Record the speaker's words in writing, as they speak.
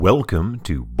Welcome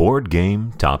to Board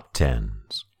Game Top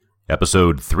Tens,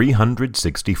 episode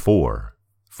 364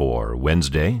 for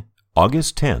Wednesday,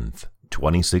 August 10th,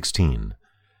 2016.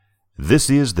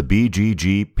 This is the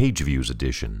BGG Page Views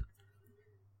edition.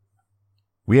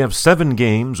 We have 7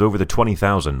 games over the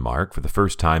 20,000 mark for the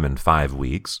first time in 5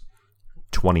 weeks.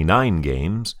 29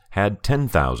 games had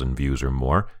 10,000 views or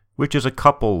more, which is a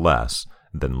couple less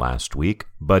than last week,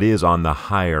 but is on the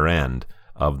higher end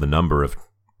of the number of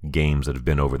games that have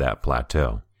been over that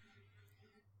plateau.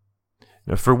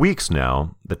 Now, for weeks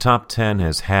now, the top 10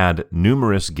 has had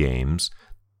numerous games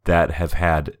that have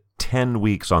had 10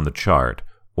 weeks on the chart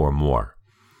or more.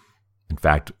 In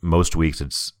fact, most weeks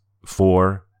it's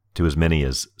 4 to as many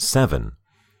as 7.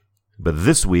 But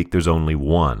this week there's only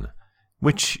 1,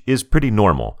 which is pretty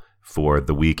normal for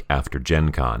the week after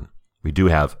Gen Con. We do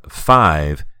have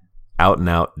 5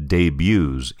 out-and-out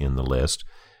debuts in the list,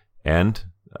 and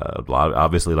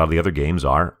obviously a lot of the other games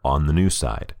are on the new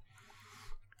side.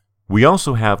 We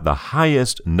also have the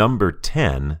highest number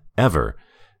 10 ever,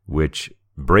 which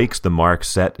breaks the mark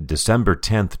set December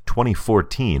 10th,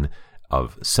 2014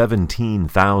 of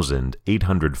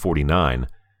 17,849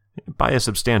 by a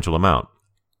substantial amount,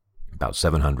 about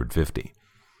 750.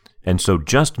 And so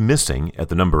just missing at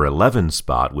the number 11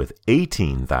 spot with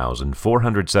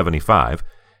 18,475,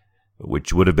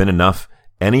 which would have been enough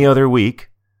any other week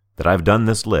that I've done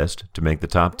this list to make the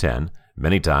top 10.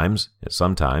 Many times,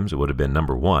 sometimes it would have been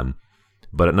number 1.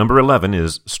 But at number 11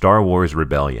 is Star Wars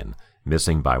Rebellion,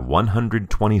 missing by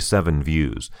 127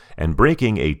 views and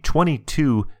breaking a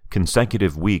 22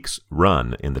 consecutive weeks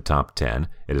run in the top 10.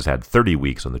 It has had 30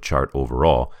 weeks on the chart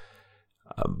overall,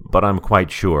 but I'm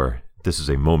quite sure this is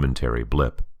a momentary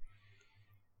blip.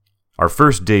 Our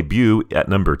first debut at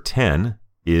number 10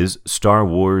 is Star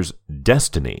Wars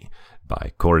Destiny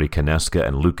by Corey Konieczka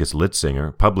and Lucas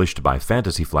Litzinger, published by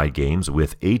Fantasy Flight Games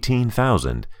with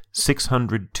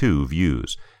 18,602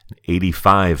 views, an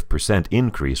 85%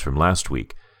 increase from last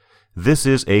week. This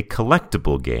is a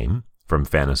collectible game from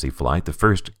Fantasy Flight, the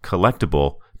first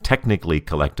technically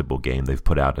collectible game they've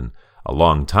put out in a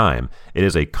long time. It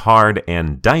is a card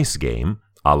and dice game,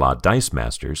 a la Dice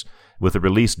Masters, with a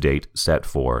release date set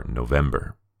for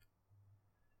November.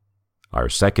 Our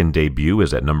second debut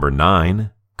is at number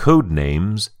 9,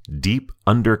 Codenames Deep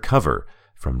Undercover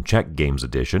from Czech Games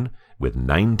Edition with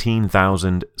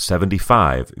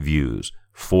 19,075 views,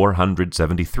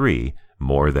 473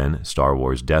 more than Star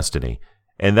Wars Destiny,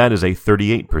 and that is a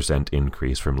 38%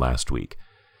 increase from last week.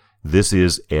 This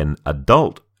is an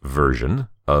adult version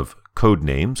of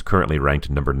Codenames, currently ranked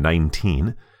number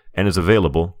 19, and is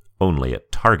available only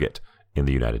at Target in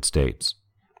the United States.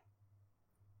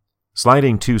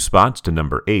 Sliding 2 spots to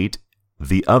number 8,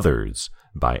 The Others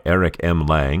by Eric M.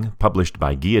 Lang, published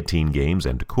by Guillotine Games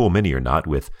and Cool Mini or Not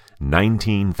with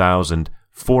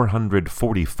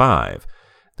 19,445.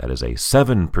 That is a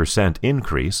 7%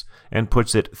 increase and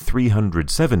puts it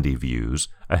 370 views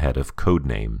ahead of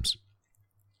Codenames.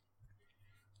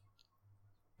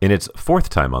 In its 4th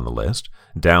time on the list,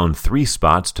 down 3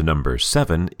 spots to number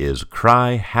 7 is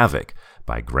Cry Havoc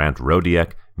by Grant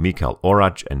Rodiak, Mikhail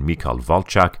Orach, and Mikhail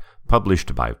Volchak,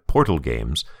 published by Portal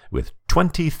Games with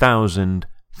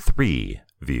 20,003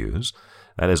 views.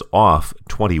 That is off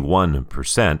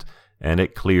 21%, and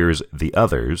it clears The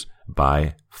Others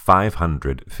by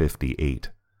 558.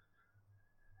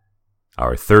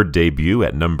 Our third debut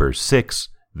at number 6,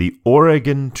 The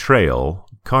Oregon Trail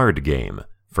card game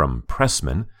from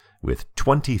Pressman with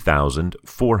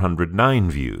 20,409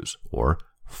 views, or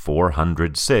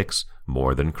 406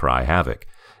 more than Cry Havoc.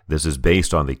 This is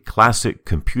based on the classic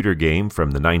computer game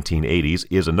from the 1980s,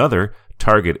 is another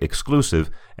Target exclusive,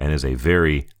 and is a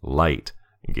very light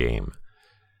game.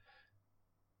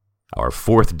 Our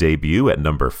fourth debut at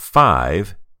number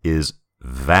 5 is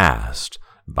Vast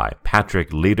by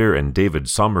Patrick Leader and David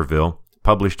Somerville,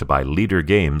 published by Leader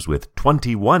Games with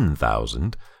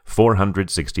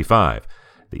 21,465.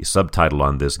 The subtitle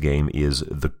on this game is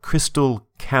The Crystal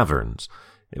Caverns.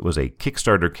 It was a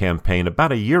Kickstarter campaign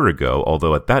about a year ago,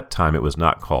 although at that time it was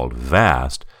not called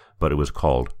Vast, but it was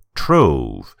called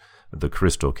Trove, The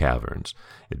Crystal Caverns.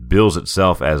 It bills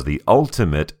itself as the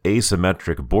ultimate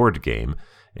asymmetric board game.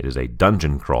 It is a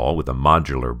dungeon crawl with a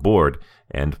modular board,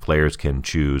 and players can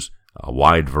choose a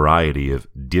wide variety of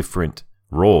different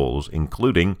roles,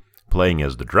 including playing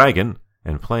as the dragon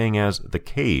and playing as the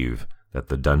cave that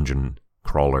the dungeon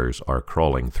crawlers are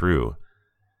crawling through.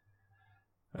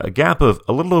 A gap of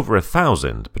a little over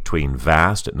 1,000 between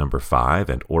Vast at number 5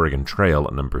 and Oregon Trail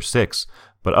at number 6,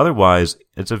 but otherwise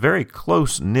it's a very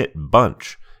close-knit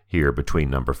bunch here between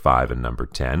number 5 and number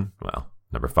 10. Well,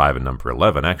 number 5 and number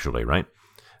 11, actually, right?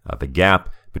 The gap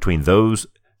between those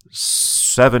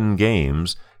 7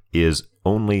 games is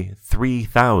only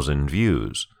 3,000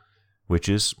 views, which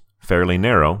is fairly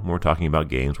narrow. We're talking about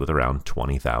games with around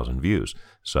 20,000 views.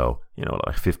 So,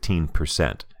 like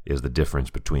 15% is the difference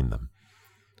between them.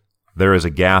 There is a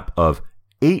gap of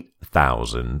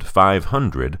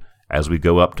 8,500 as we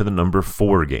go up to the number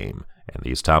 4 game, and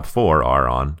these top 4 are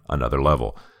on another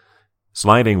level.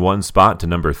 Sliding 1 spot to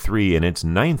number 3 in its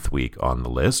 9th week on the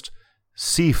list,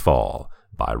 Seafall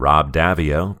by Rob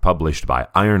Daviau, published by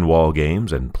Ironwall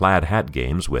Games and Plaid Hat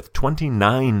Games, with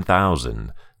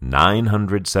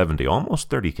 29,970, almost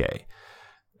 30K.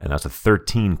 And that's a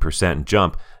 13%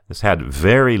 jump. This had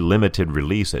very limited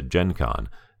release at Gen Con,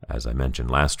 as I mentioned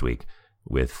last week,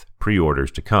 with pre-orders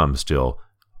to come still,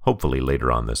 hopefully later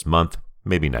on this month,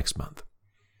 maybe next month.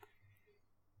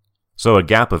 So a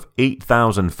gap of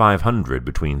 8,500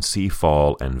 between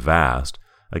Seafall and Vast,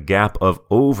 a gap of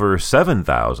over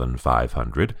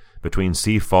 7,500 between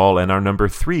Seafall and our number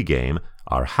 3 game,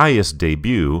 our highest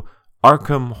debut,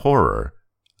 Arkham Horror,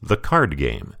 the card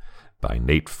game, by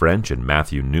Nate French and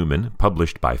Matthew Newman,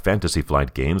 published by Fantasy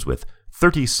Flight Games, with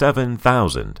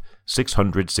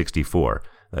 37,664.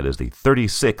 That is the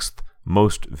 36th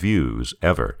most views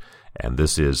ever. And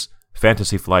this is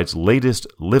Fantasy Flight's latest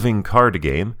living card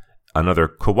game, another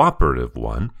cooperative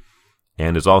one,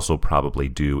 and is also probably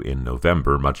due in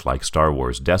November, much like Star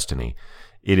Wars Destiny.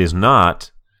 It is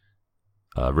not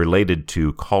related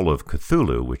to Call of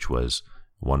Cthulhu, which was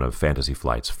one of Fantasy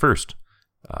Flight's first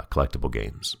collectible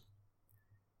games.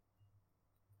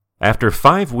 After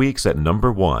 5 weeks at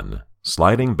number 1,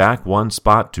 sliding back 1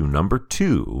 spot to number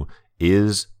 2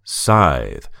 is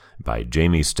Scythe by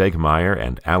Jamie Stegmaier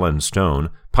and Alan Stone,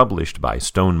 published by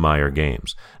Stonemaier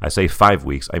Games. I say 5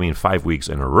 weeks, I mean 5 weeks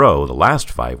in a row. The last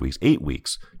 5 weeks, 8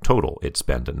 weeks total it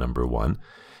spent at number 1.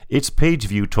 Its page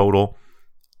view total,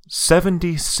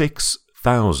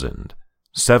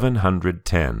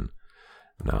 76,710.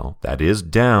 Now, that is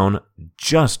down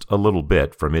just a little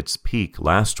bit from its peak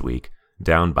last week,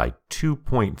 down by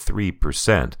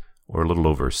 2.3%, or a little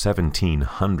over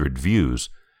 1,700 views.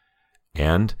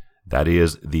 And that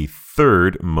is the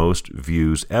 3rd most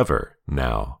views ever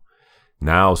now.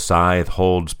 Now Scythe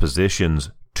holds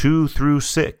positions 2 through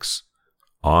 6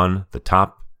 on the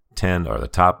top 10 or the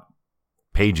top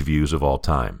page views of all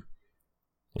time.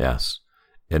 Yes,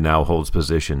 it now holds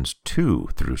positions 2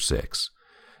 through 6,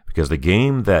 because the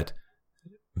game that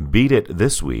beat it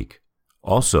this week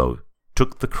also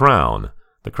took the crown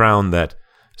that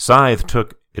Scythe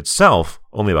took itself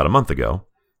only about a month ago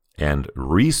and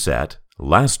reset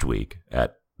last week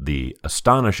at the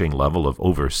astonishing level of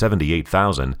over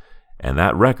 78,000, and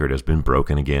that record has been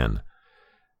broken again.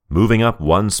 Moving up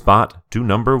 1 spot to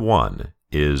number 1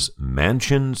 is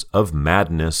Mansions of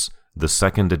Madness, the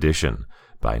 2nd edition,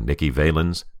 by Nikki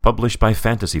Valens, published by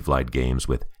Fantasy Flight Games,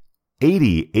 with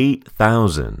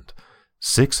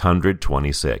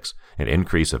 88,626, an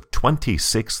increase of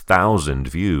 26,000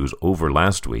 views over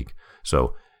last week.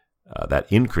 So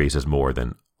that increase is more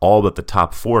than all but the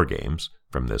top 4 games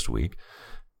from this week.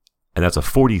 And that's a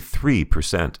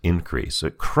 43% increase.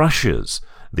 It crushes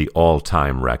the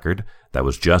all-time record that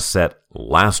was just set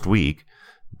last week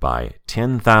by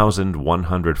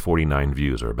 10,149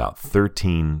 views, or about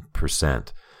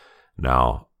 13%.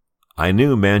 Now, I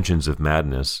knew Mansions of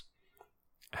Madness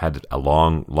had a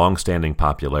long-standing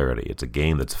popularity. It's a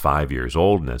game that's 5 years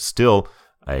old and is still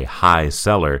a high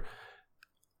seller.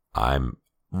 I'm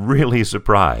really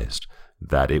surprised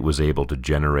that it was able to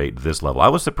generate this level. I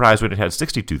was surprised when it had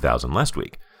 62,000 last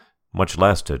week, much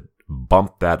less to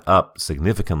bump that up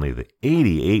significantly to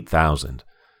 88,000.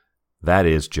 That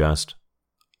is just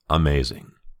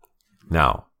amazing.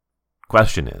 Now,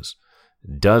 question is,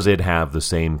 does it have the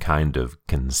same kind of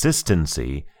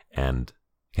consistency, and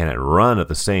can it run for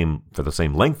the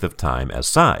same length of time as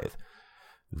Scythe?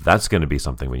 That's going to be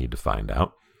something we need to find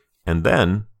out. And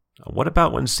then, what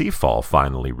about when Seafall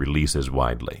finally releases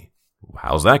widely?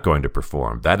 How's that going to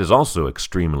perform? That is also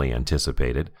extremely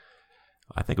anticipated.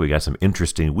 I think we got some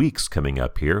interesting weeks coming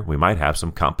up here. We might have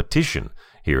some competition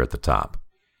here at the top.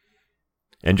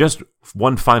 And just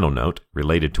one final note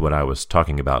related to what I was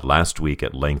talking about last week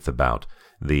at length about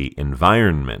the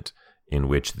environment in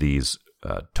which these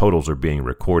totals are being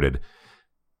recorded.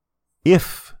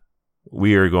 If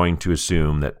we are going to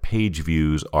assume that page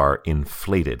views are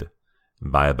inflated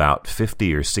by about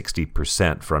 50 or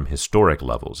 60% from historic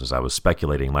levels, as I was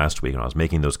speculating last week when I was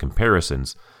making those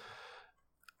comparisons,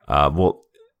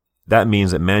 that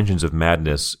means that Mansions of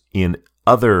Madness at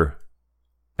other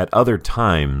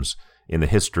times in the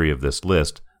history of this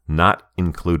list, not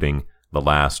including the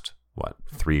last,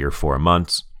 3 or 4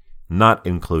 months, not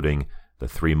including the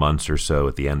 3 months or so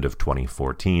at the end of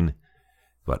 2014,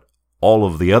 but all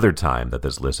of the other time that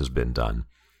this list has been done,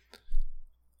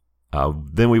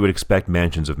 then we would expect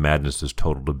Mansions of Madness's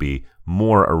total to be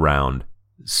more around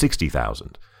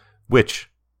 60,000, which,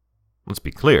 let's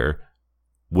be clear,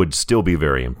 would still be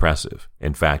very impressive.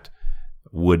 In fact,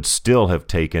 would still have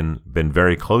been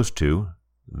very close to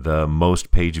the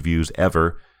most page views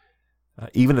ever,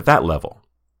 even at that level,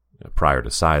 prior to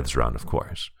Scythe's run, of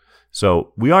course.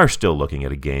 So we are still looking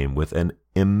at a game with an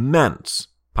immense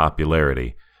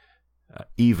popularity,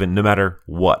 even no matter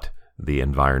what the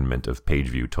environment of page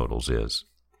view totals is.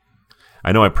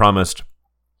 I know I promised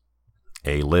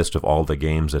a list of all the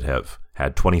games that have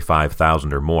had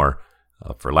 25,000 or more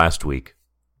for last week.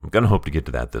 I'm going to hope to get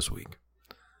to that this week.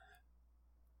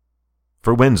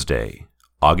 For Wednesday,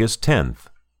 August 10th,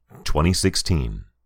 2016.